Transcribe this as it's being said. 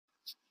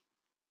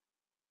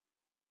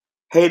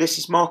Hey, this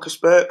is Marcus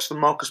Burks from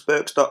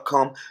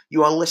marcusburks.com.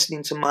 You are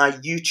listening to my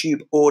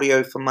YouTube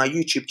audio from my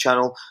YouTube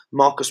channel,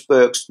 Marcus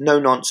Burks, No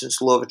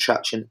Nonsense Law of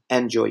Attraction.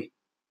 Enjoy.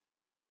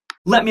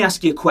 Let me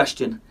ask you a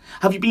question.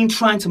 Have you been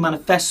trying to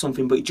manifest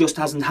something but it just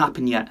hasn't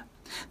happened yet?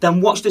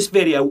 Then watch this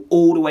video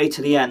all the way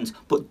to the end,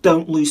 but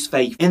don't lose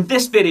faith. In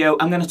this video,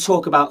 I'm going to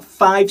talk about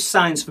 5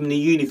 signs from the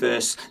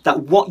universe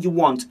that what you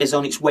want is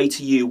on its way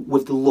to you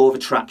with the law of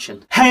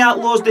attraction. Hey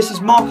Outlaws, this is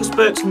Marcus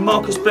Burks from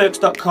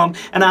marcusburks.com,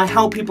 and I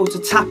help people to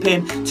tap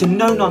in to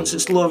no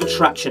nonsense law of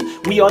attraction.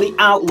 We are the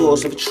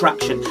outlaws of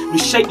attraction. We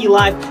shape your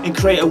life and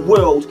create a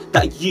world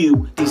that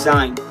you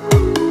design.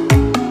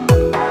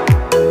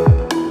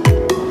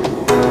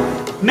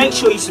 Make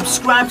sure you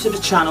subscribe to the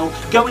channel,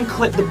 go and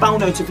click the bell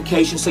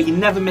notification so you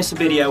never miss a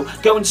video,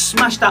 go and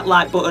smash that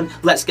like button,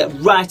 let's get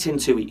right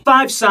into it.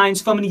 5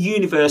 signs from the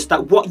universe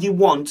that what you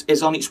want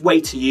is on its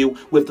way to you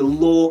with the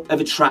law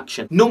of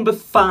attraction. Number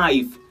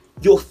 5,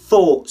 your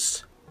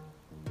thoughts.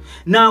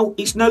 Now,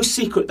 it's no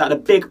secret that a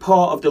big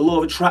part of the law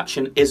of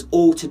attraction is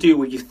all to do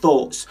with your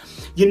thoughts.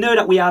 You know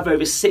that we have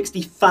over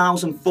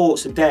 60,000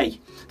 thoughts a day.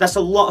 That's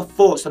a lot of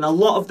thoughts, and a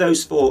lot of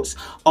those thoughts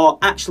are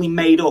actually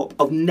made up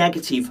of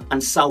negative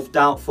and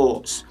self-doubt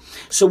thoughts.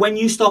 So when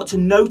you start to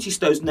notice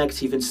those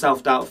negative and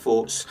self-doubt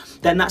thoughts,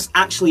 then that's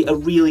actually a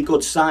really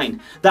good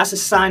sign. That's a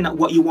sign that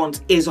what you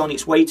want is on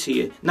its way to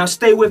you. Now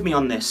stay with me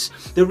on this.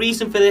 The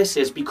reason for this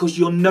is because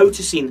you're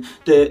noticing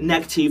the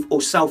negative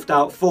or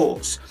self-doubt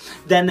thoughts.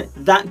 Then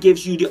that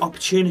gives you the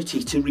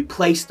opportunity to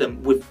replace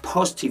them with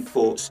positive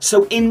thoughts.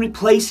 So in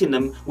replacing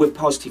them with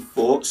positive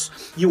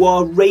thoughts, you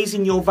are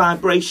raising your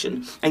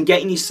vibration and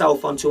getting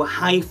yourself onto a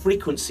higher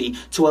frequency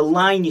to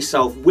align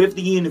yourself with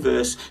the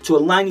universe, to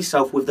align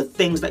yourself with the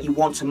things that you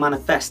want to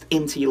manifest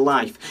into your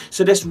life.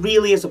 So this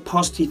really is a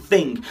positive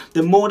thing.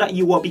 The more that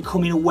you are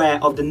becoming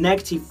aware of the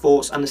negative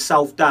thoughts and the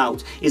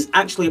self-doubt is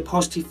actually a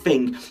positive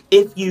thing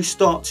if you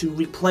start to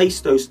replace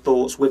those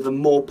thoughts with a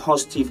more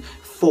positive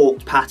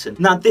thought pattern.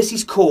 Now this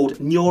is called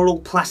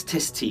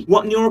neuroplasticity.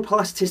 What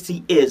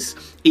neuroplasticity is,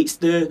 it's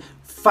the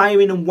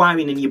firing and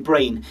wiring in your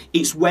brain.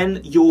 It's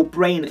when your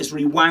brain is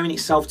rewiring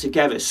itself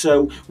together.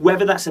 So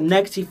whether that's a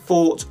negative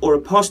thought or a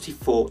positive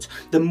thought,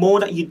 the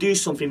more that you do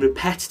something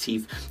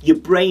repetitive, your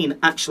brain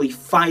actually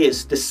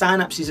fires, the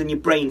synapses in your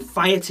brain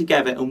fire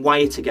together and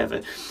wire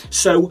together.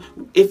 So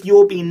if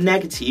you're being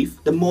negative,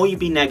 the more you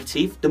be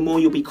negative, the more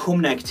you'll become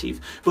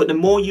negative. But the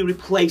more you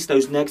replace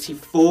those negative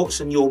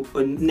thoughts and your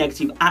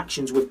negative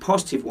actions with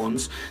positive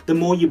ones, the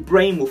more your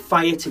brain will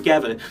fire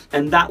together,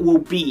 and that will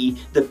be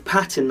the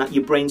pattern that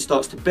your brain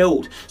starts to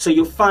build. So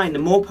you'll find the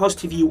more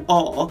positive you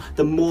are,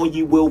 the more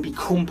you will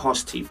become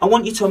positive. I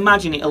want you to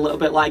imagine it a little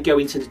bit like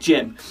going to the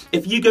gym.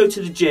 If you go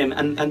to the gym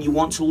and you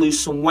want to lose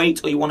some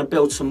weight or you want to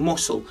build some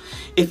muscle,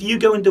 if you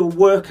go and do a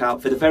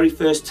workout for the very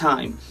first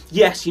time,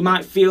 yes, you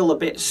might feel a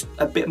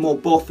bit more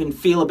buff and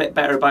feel a bit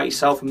better about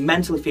yourself and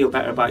mentally feel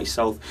better about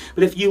yourself.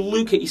 But if you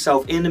look at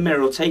yourself in the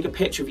mirror or take a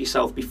picture of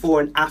yourself before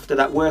and after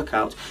that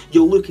workout,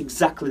 you'll look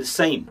exactly the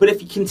same. But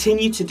if you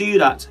continue to do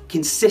that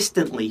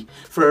consistently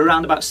for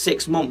around about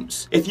 6 months,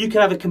 if you can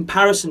have a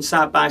comparison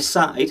side by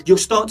side, you'll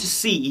start to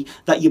see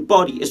that your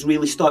body is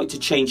really starting to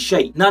change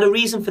shape. Now the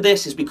reason for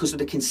this is because of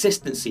the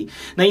consistency.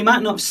 Now you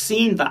might not have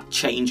seen that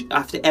change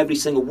after every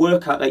single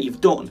workout that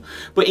you've done,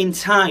 but in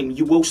time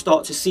you will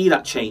start to see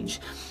that change.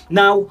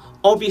 Now,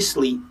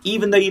 obviously,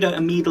 even though you don't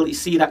immediately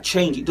see that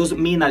change, it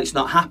doesn't mean that it's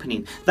not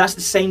happening. That's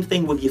the same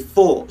thing with your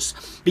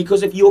thoughts.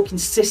 Because if you're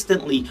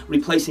consistently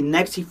replacing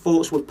negative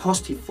thoughts with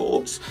positive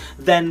thoughts,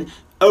 then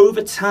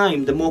over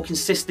time, the more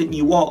consistent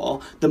you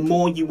are, the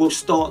more you will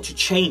start to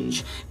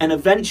change. And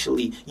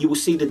eventually, you will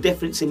see the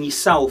difference in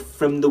yourself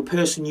from the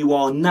person you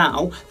are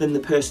now than the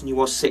person you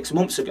was 6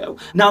 months ago.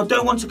 Now, I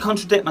don't want to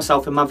contradict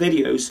myself in my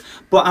videos,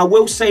 but I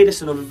will say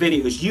this in other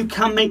videos. You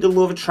can make the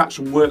law of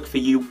attraction work for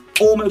you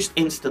almost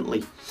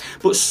instantly.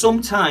 But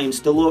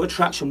sometimes the law of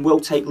attraction will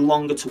take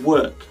longer to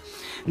work.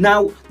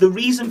 Now, the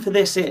reason for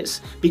this is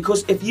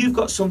because if you've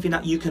got something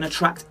that you can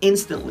attract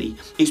instantly,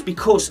 it's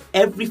because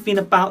everything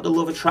about the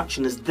law of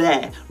attraction is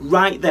there,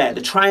 right there.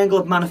 The triangle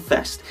of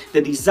manifest,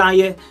 the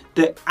desire,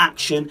 the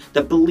action,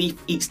 the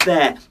belief, it's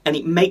there, and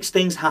it makes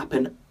things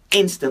happen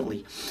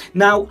instantly.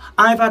 Now,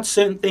 I've had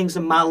certain things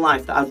in my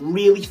life that I've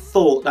really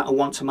thought that I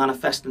want to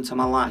manifest into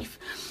my life.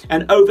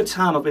 And over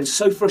time, I've been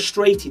so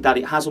frustrated that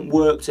it hasn't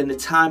worked in the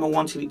time I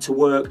wanted it to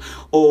work,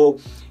 or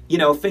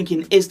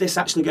thinking, is this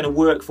actually going to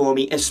work for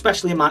me,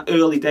 especially in my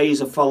early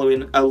days of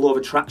following a law of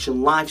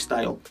attraction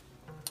lifestyle.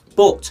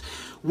 But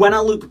when I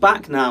look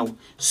back now,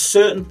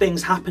 certain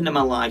things happened in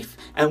my life,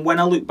 and when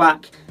I look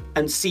back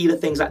and see the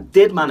things that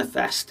did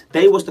manifest,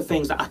 they was the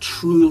things that I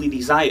truly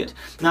desired.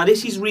 Now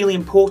this is really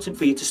important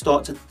for you to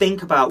start to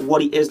think about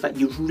what it is that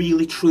you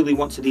really truly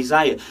want to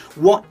desire.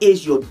 What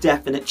is your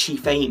definite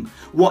chief aim?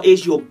 What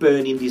is your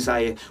burning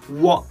desire?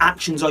 What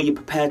actions are you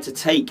prepared to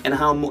take, and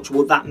how much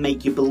will that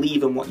make you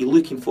believe in what you're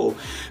looking for?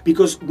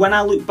 Because when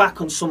I look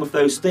back on some of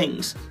those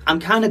things,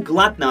 I'm kind of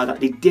glad now that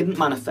they didn't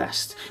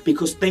manifest,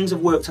 because things have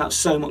worked out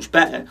so much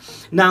better.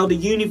 Now the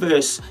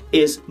universe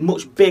is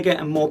much bigger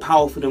and more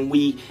powerful than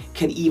we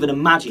can even even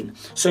imagine.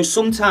 So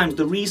sometimes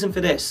the reason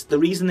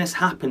this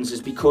happens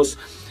is because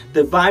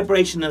the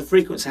vibration and the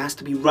frequency has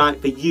to be right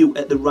for you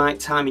at the right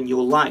time in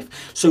your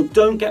life. So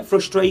don't get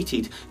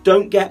frustrated.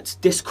 Don't get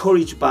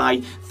discouraged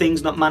by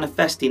things not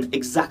manifesting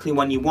exactly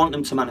when you want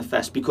them to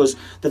manifest, because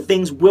the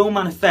things will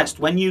manifest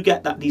when you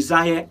get that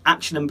desire,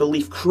 action and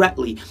belief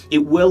correctly. It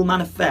will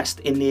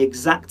manifest in the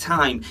exact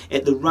time,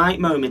 at the right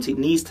moment it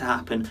needs to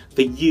happen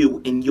for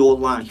you in your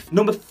life.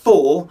 Number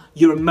 4,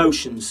 your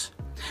emotions.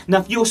 Now,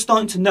 if you're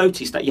starting to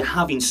notice that you're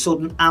having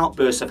sudden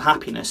outbursts of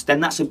happiness, then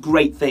that's a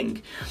great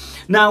thing.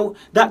 Now,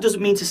 that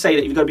doesn't mean to say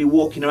that you've got to be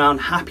walking around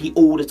happy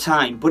all the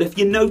time, but if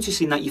you're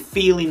noticing that you're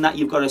feeling that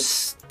you've got a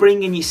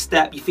spring in your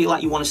step, you feel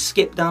like you want to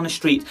skip down the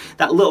street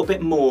that little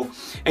bit more,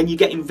 and you're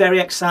getting very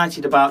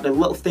excited about the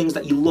little things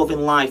that you love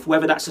in life,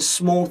 whether that's a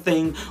small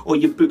thing or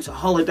you've booked a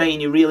holiday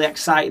and you're really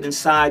excited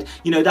inside,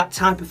 you know, that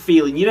type of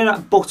feeling, you know,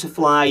 that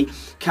butterfly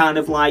kind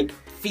of like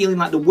feeling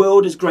like the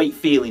world is great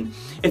feeling.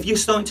 If you're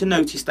starting to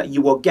notice that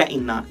you are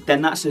getting that,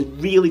 then that's a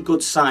really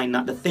good sign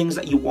that the things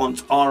that you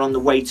want are on the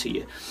way to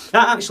you.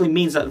 That actually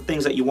means that the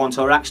things that you want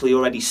are actually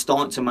already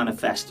starting to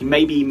manifest. You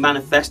may be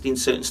manifesting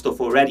certain stuff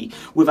already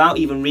without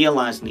even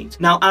realizing it.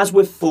 Now, as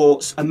with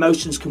thoughts,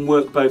 emotions can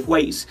work both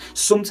ways.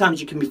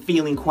 Sometimes you can be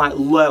feeling quite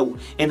low,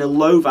 in a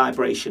low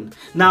vibration.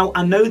 Now,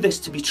 I know this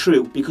to be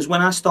true because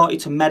when I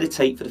started to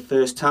meditate for the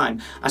first time,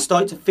 I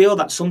started to feel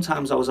that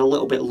sometimes I was a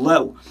little bit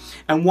low.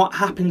 And what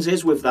happens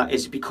is with that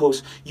is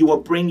because you are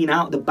bringing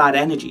out the bad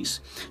energies.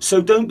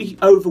 So don't be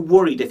over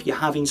worried if you're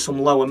having some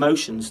low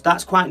emotions.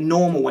 That's quite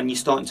normal when you're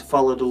starting to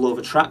follow the law of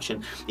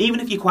attraction. Even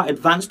if you're quite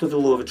advanced with the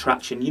law of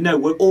attraction, you know,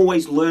 we're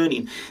always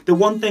learning. The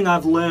one thing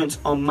I've learned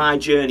on my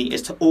journey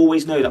is to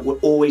always know that we're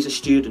always a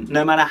student.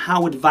 No matter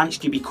how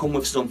advanced you become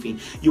with something,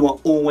 you are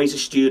always a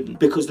student,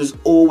 because there's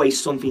always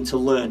something to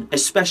learn,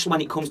 especially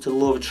when it comes to the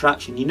law of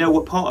attraction. You know,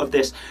 we're part of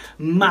this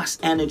mass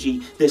energy,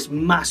 this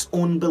mass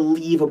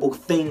unbelievable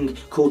thing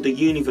called the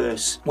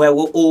universe, where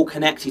we're all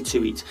connected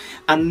to it,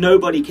 and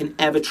nobody can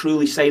ever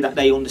truly say that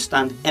they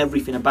understand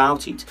everything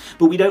about it.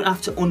 But we don't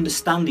have to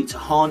understand it to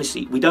harness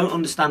it. We don't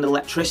understand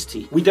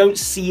electricity. We don't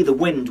see the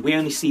wind, we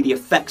only see the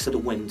effects of the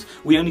wind.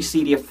 We only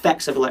see the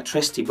effects of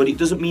electricity, but it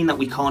doesn't mean that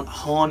we can't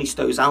harness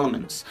those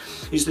elements.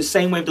 It's the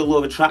same way with the law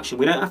of attraction.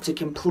 We don't have to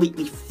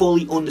completely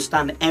fully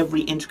understand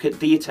every intricate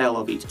detail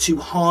of it to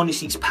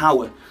harness its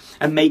power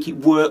and make it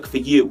work for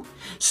you.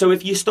 So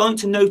if you're starting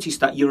to notice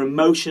that your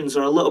emotions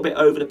are a little bit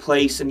over the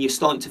place and you're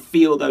starting to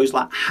feel those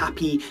like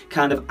happy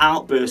kind of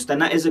outbursts, then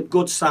that is a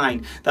good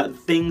sign that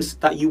things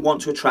that you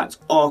want to attract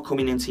are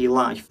coming into your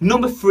life.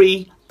 Number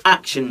 3,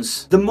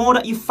 actions. The more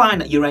that you find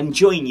that you're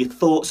enjoying your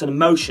thoughts and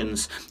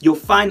emotions, you'll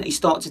find that you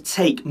start to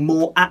take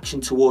more action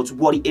towards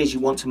what it is you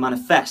want to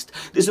manifest.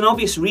 There's an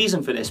obvious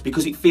reason for this,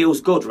 because it feels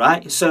good,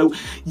 right? So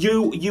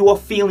you are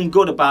feeling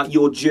good about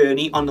your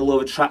journey on the law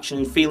of attraction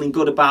and feeling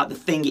good about the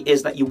thing it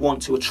is that you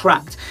want to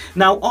attract.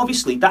 Now,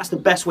 obviously, that's the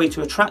best way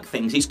to attract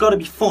things. It's got to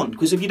be fun,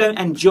 because if you don't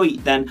enjoy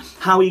it, then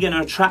how are you going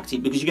to attract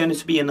it? Because you're going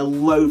to be in a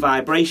low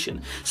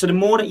vibration. So the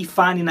more that you're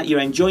finding that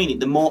you're enjoying it,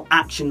 the more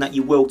action that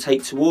you will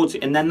take towards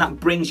it, and then that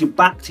brings you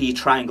back to your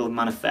triangle of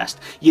manifest,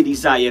 your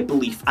desire,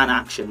 belief and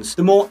actions.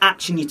 The more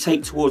action you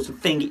take towards the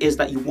thing it is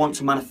that you want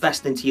to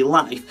manifest into your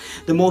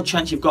life, the more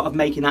chance you've got of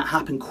making that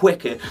happen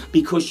quicker,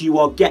 because you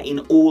are getting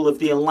all of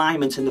the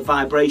alignment and the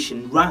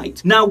vibration right.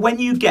 Now, when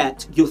you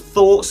get your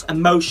thoughts,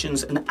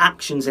 emotions and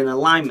actions in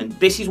alignment,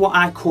 this is what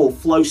I call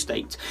flow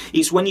state.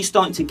 It's when you're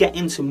starting to get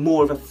into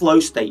more of a flow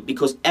state,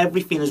 because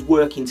everything is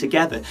working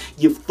together.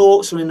 Your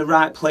thoughts are in the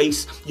right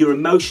place, your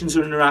emotions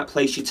are in the right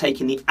place, you're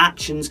taking the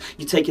actions,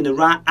 you're taking the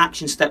right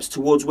action steps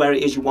towards where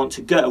it is you want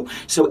to go.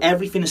 So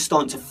everything is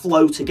starting to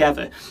flow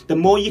together. The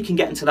more you can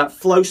get into that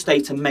flow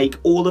state and make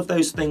all of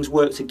those things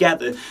work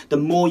together, the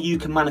more you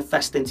can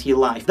manifest into your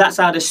life. That's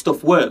how this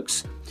stuff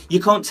works. You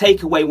can't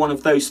take away one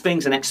of those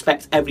things and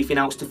expect everything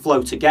else to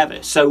flow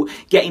together. So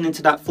getting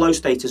into that flow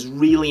state is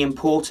really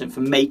important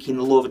for making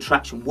the law of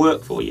attraction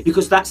work for you,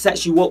 because that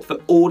sets you up for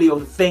all the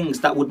other things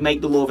that would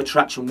make the law of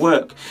attraction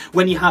work.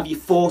 When you have your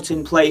thoughts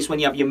in place, when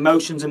you have your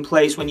emotions in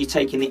place, when you're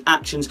taking the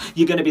actions,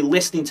 you're going to be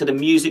listening to the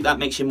music that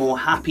makes you more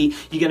happy.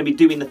 You're going to be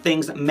doing the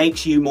things that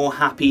makes you more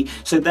happy.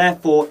 So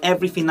therefore,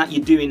 everything that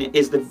you're doing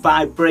is the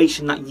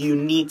vibration that you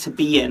need to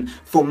be in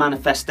for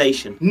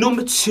manifestation.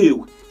 Number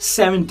 2,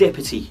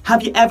 serendipity.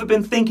 Have you ever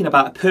been thinking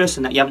about a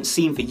person that you haven't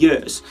seen for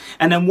years,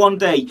 and then one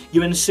day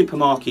you're in a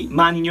supermarket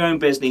minding your own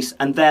business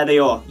and there they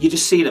are, you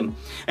just see them,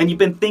 and you've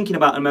been thinking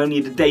about them only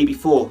the day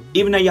before,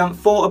 even though you haven't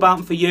thought about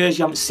them for years,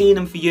 you haven't seen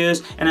them for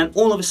years, and then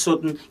all of a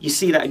sudden you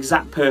see that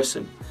exact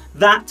person.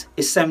 That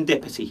is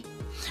serendipity.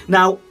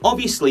 Now,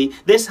 obviously,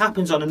 this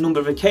happens on a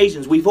number of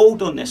occasions. We've all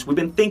done this. We've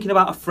been thinking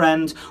about a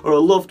friend or a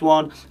loved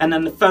one, and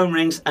then the phone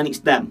rings and it's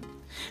them.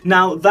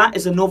 Now that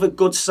is another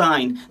good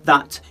sign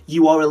that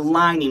you are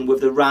aligning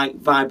with the right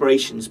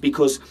vibrations,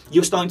 because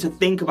you're starting to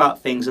think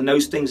about things and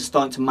those things are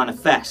starting to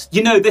manifest.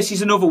 You know, this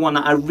is another one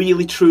that I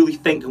really truly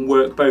think can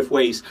work both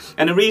ways.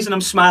 And the reason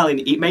I'm smiling,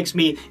 it makes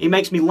me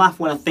laugh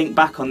when I think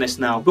back on this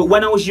now. But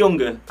when I was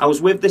younger, I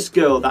was with this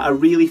girl that I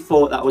really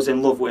thought that I was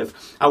in love with.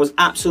 I was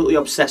absolutely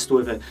obsessed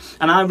with her.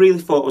 And I really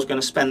thought I was going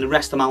to spend the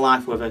rest of my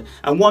life with her.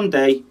 And one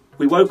day,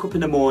 we woke up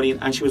in the morning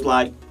and she was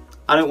like,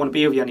 I don't want to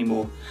be with you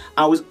anymore.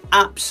 I was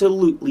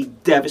absolutely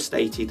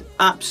devastated,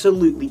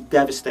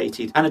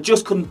 and I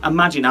just couldn't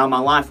imagine how my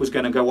life was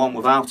going to go on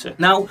without her.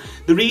 Now,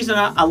 the reason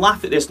I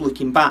laugh at this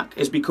looking back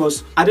is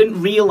because I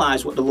didn't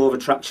realise what the law of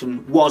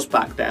attraction was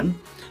back then.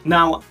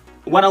 Now,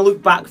 when I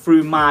look back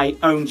through my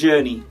own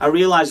journey, I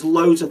realised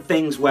loads of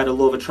things where the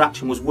law of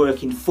attraction was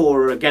working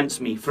for or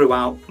against me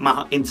throughout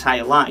my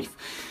entire life.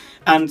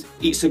 And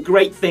it's a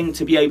great thing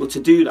to be able to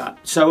do that.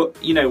 So,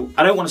 you know,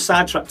 I don't want to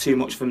sidetrack too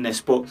much from this,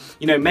 but,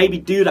 you know, maybe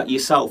do that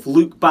yourself.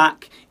 Look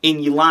back in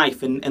your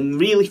life and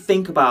really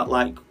think about,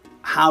 like,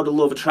 how the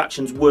law of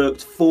attraction's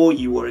worked for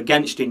you or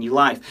against you in your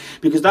life,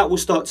 because that will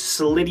start to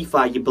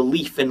solidify your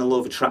belief in the law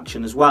of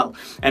attraction as well.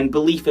 And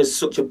belief is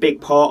such a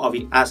big part of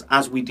it,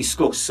 as we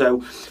discussed.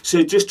 So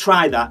just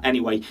try that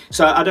anyway.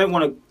 So I don't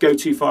want to go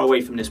too far away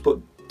from this, but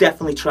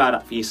definitely try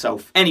that for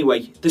yourself.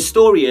 Anyway, the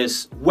story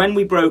is, when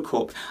we broke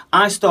up,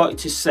 I started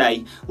to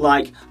say,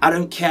 like, I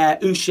don't care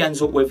who she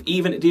ends up with.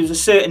 Even there was a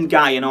certain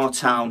guy in our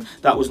town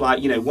that was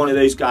like, you know, one of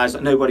those guys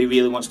that nobody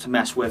really wants to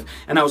mess with.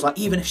 And I was like,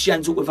 even if she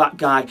ends up with that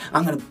guy,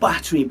 I'm gonna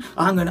batter him.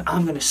 I'm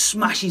gonna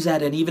smash his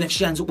head in, even if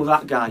she ends up with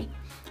that guy.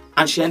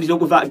 And she ended up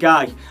with that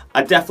guy.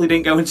 I definitely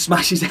didn't go and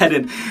smash his head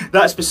in,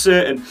 that's for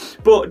certain.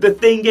 But the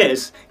thing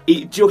is,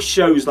 it just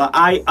shows that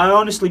I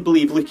honestly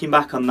believe, looking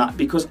back on that,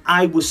 because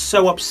I was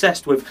so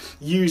obsessed with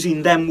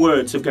using them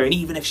words of going,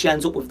 even if she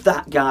ends up with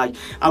that guy,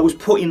 I was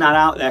putting that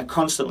out there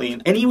constantly.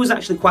 And he was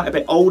actually quite a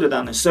bit older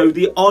than us, so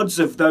the odds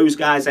of those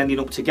guys ending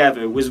up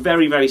together was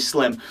very, very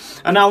slim.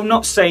 And I'm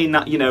not saying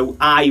that, you know,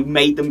 I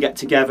made them get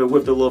together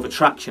with the law of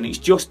attraction. It's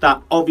just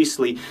that,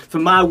 obviously, for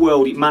my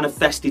world, it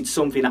manifested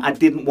something that I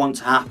didn't want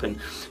to happen.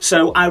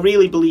 So I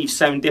really believe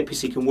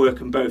serendipity can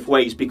work in both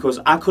ways, because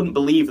I couldn't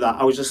believe that.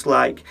 I was just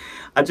like,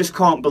 I just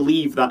can't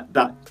believe that.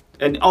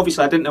 And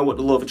obviously I didn't know what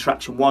the law of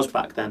attraction was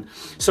back then.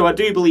 So I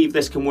do believe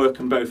this can work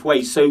in both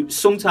ways. So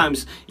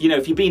sometimes, you know,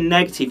 if you're being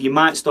negative, you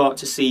might start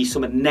to see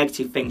some of the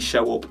negative things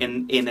show up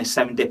in a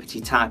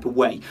serendipity type of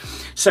way.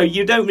 So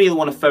you don't really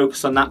want to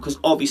focus on that, because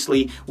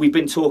obviously we've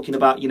been talking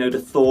about, you know,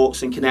 the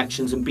thoughts and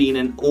connections and being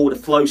in all the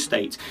flow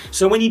state.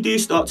 So when you do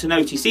start to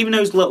notice even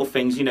those little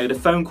things, you know, the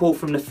phone call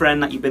from the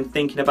friend that you've been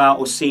thinking about,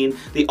 or seeing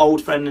the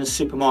old friend in the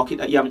supermarket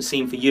that you haven't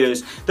seen for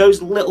years,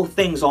 those little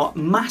things are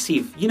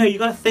massive. You know, you've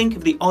got to think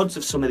of the odds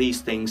of some of these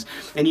things,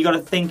 and you got to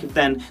think of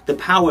then the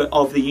power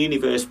of the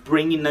universe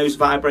bringing those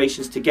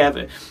vibrations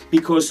together,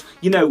 because,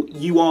 you know,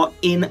 you are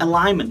in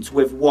alignment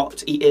with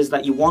what it is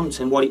that you want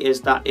and what it is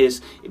that is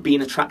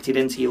being attracted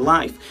into your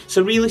life.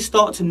 So really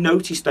start to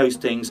notice those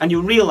things, and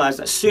you'll realize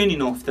that soon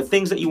enough the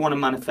things that you want to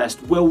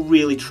manifest will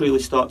really truly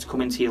start to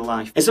come into your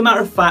life. As a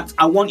matter of fact,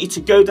 I want you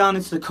to go down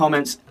into the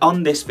comments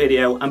on this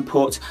video and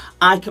put,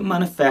 I can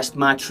manifest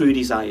my true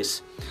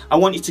desires. I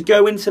want you to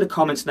go into the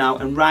comments now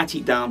and write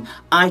it down.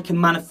 I can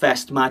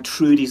manifest my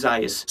true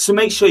desires. So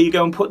make sure you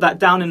go and put that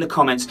down in the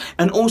comments,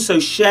 and also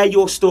share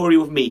your story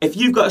with me. If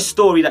you've got a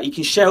story that you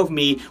can share with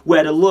me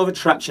where the law of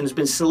attraction has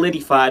been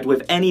solidified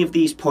with any of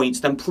these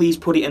points, then please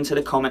put it into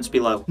the comments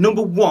below.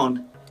 Number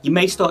one, you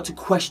may start to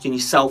question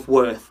your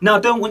self-worth. Now, I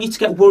don't want you to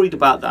get worried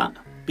about that,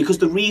 because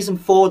the reason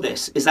for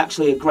this is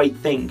actually a great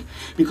thing.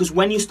 Because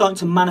when you're starting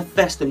to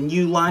manifest a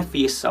new life for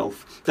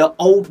yourself, the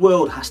old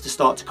world has to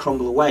start to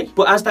crumble away.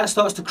 But as that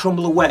starts to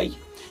crumble away,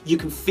 you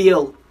can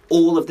feel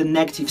all of the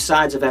negative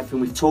sides of everything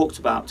we've talked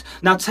about.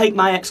 Now take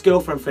my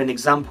ex-girlfriend for an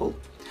example.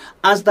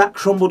 As that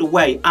crumbled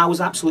away, I was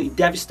absolutely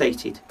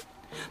devastated.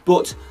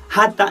 But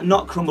had that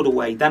not crumbled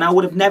away, then I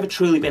would have never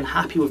truly been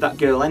happy with that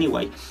girl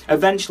anyway.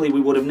 Eventually we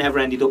would have never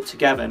ended up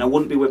together, and I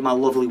wouldn't be with my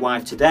lovely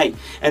wife today.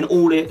 And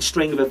all the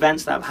string of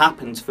events that have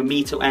happened for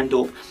me to end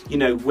up, you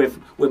know, with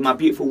my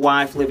beautiful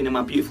wife, living in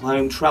my beautiful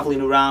home,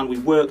 travelling around, we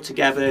work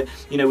together,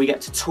 you know, we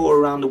get to tour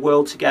around the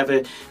world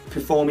together,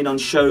 performing on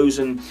shows,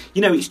 and,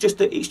 you know, it's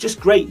just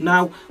great.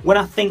 Now, when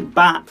I think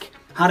back,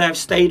 had I have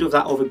stayed with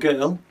that other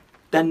girl,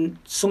 then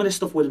some of this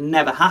stuff would have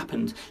never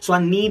happened. So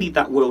I needed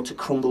that world to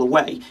crumble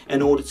away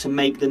in order to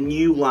make the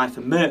new life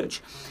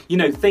emerge. You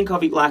know, think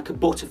of it like a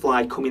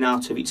butterfly coming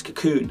out of its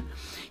cocoon.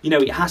 You know,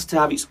 it has to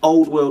have its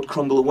old world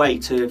crumble away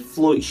to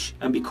flourish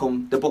and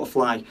become the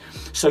butterfly.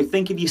 So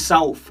think of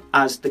yourself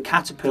as the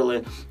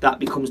caterpillar that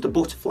becomes the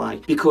butterfly,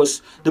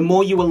 because the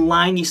more you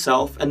align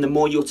yourself and the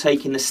more you're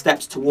taking the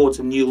steps towards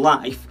a new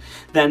life,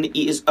 then it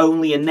is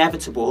only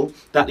inevitable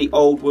that the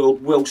old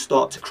world will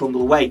start to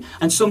crumble away.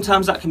 And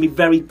sometimes that can be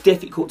very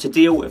difficult to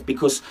deal with,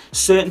 because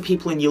certain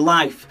people in your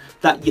life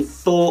that you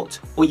thought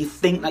or you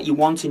think that you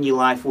want in your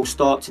life will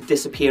start to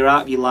disappear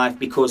out of your life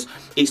because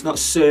it's not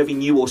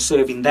serving you or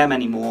serving them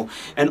anymore.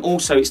 And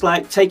also, it's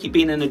like, take it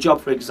being in a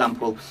job, for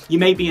example. You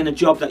may be in a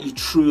job that you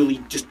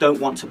truly just don't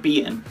want to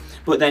be in,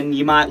 but then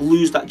you might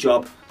lose that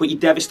job, but you're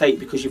devastated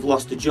because you've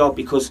lost the job,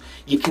 because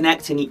you're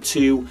connecting it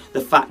to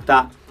the fact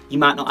that you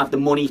might not have the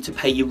money to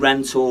pay your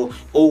rent, or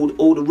all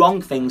the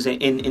wrong things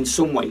in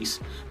some ways.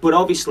 But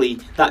obviously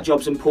that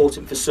job's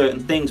important for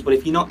certain things, but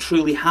if you're not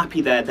truly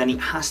happy there, then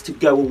it has to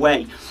go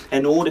away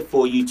in order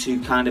for you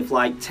to kind of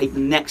like take the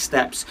next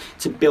steps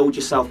to build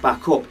yourself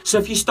back up. So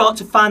if you start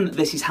to find that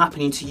this is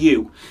happening to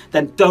you,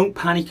 then don't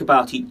panic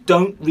about it.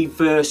 Don't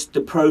reverse the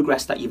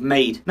progress that you've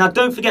made. Now,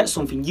 don't forget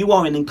something. You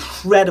are an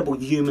incredible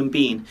human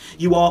being.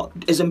 You are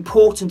as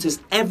important as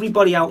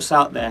everybody else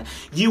out there.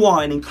 You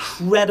are an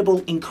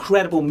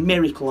incredible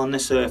miracle on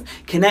this earth,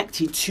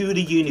 connected to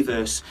the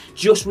universe.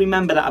 Just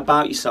remember that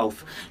about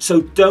yourself.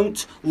 So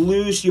don't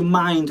lose your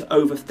mind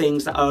over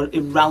things that are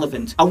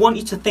irrelevant. I want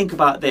you to think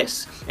about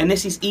this, and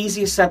this is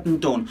easier said than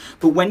done,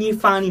 but when you're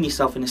finding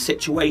yourself in a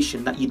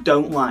situation that you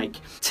don't like,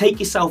 take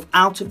yourself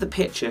out of the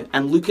picture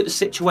and look at the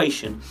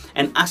situation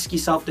and ask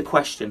yourself the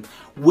question,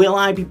 will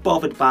I be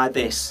bothered by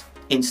this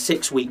in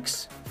 6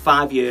 weeks,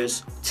 5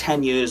 years,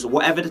 10 years, or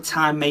whatever the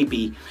time may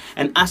be,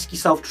 and ask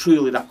yourself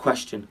truly that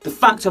question. The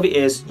fact of it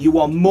is, you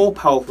are more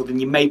powerful than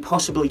you may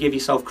possibly give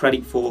yourself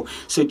credit for,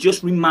 so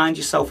just remind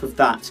yourself of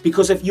that.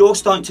 Because if you're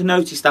starting to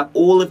notice that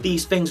all of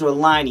these things are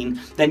aligning,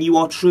 then you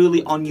are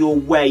truly on your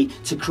way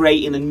to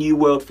creating a new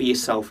world for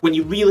yourself. When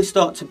you really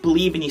start to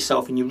believe in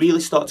yourself and you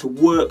really start to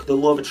work the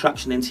law of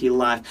attraction into your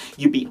life,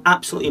 you'll be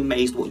absolutely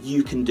amazed what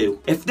you can do.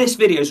 If this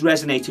video has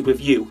resonated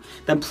with you,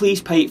 then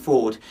please pay it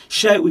forward.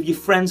 Share it with your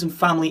friends and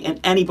family and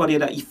anybody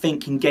that you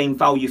think can gain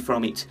value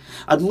from it.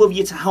 I'd love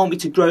you to help me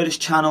to grow this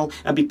channel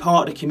and be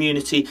part of the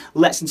community.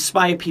 Let's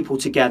inspire people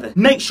together.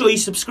 Make sure you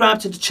subscribe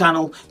to the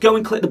channel. Go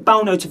and click the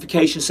bell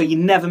notification so you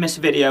never miss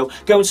a video.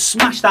 Go and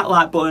smash that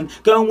like button.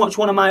 Go and watch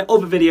one of my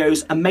other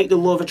videos and make the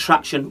law of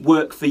attraction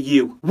work for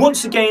you.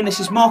 Once again, this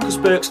is Marcus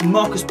Burks and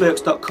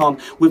MarcusBurks.com.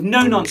 With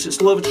no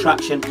nonsense law of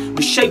attraction,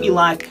 we shape your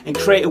life and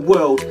create a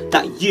world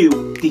that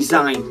you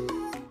design.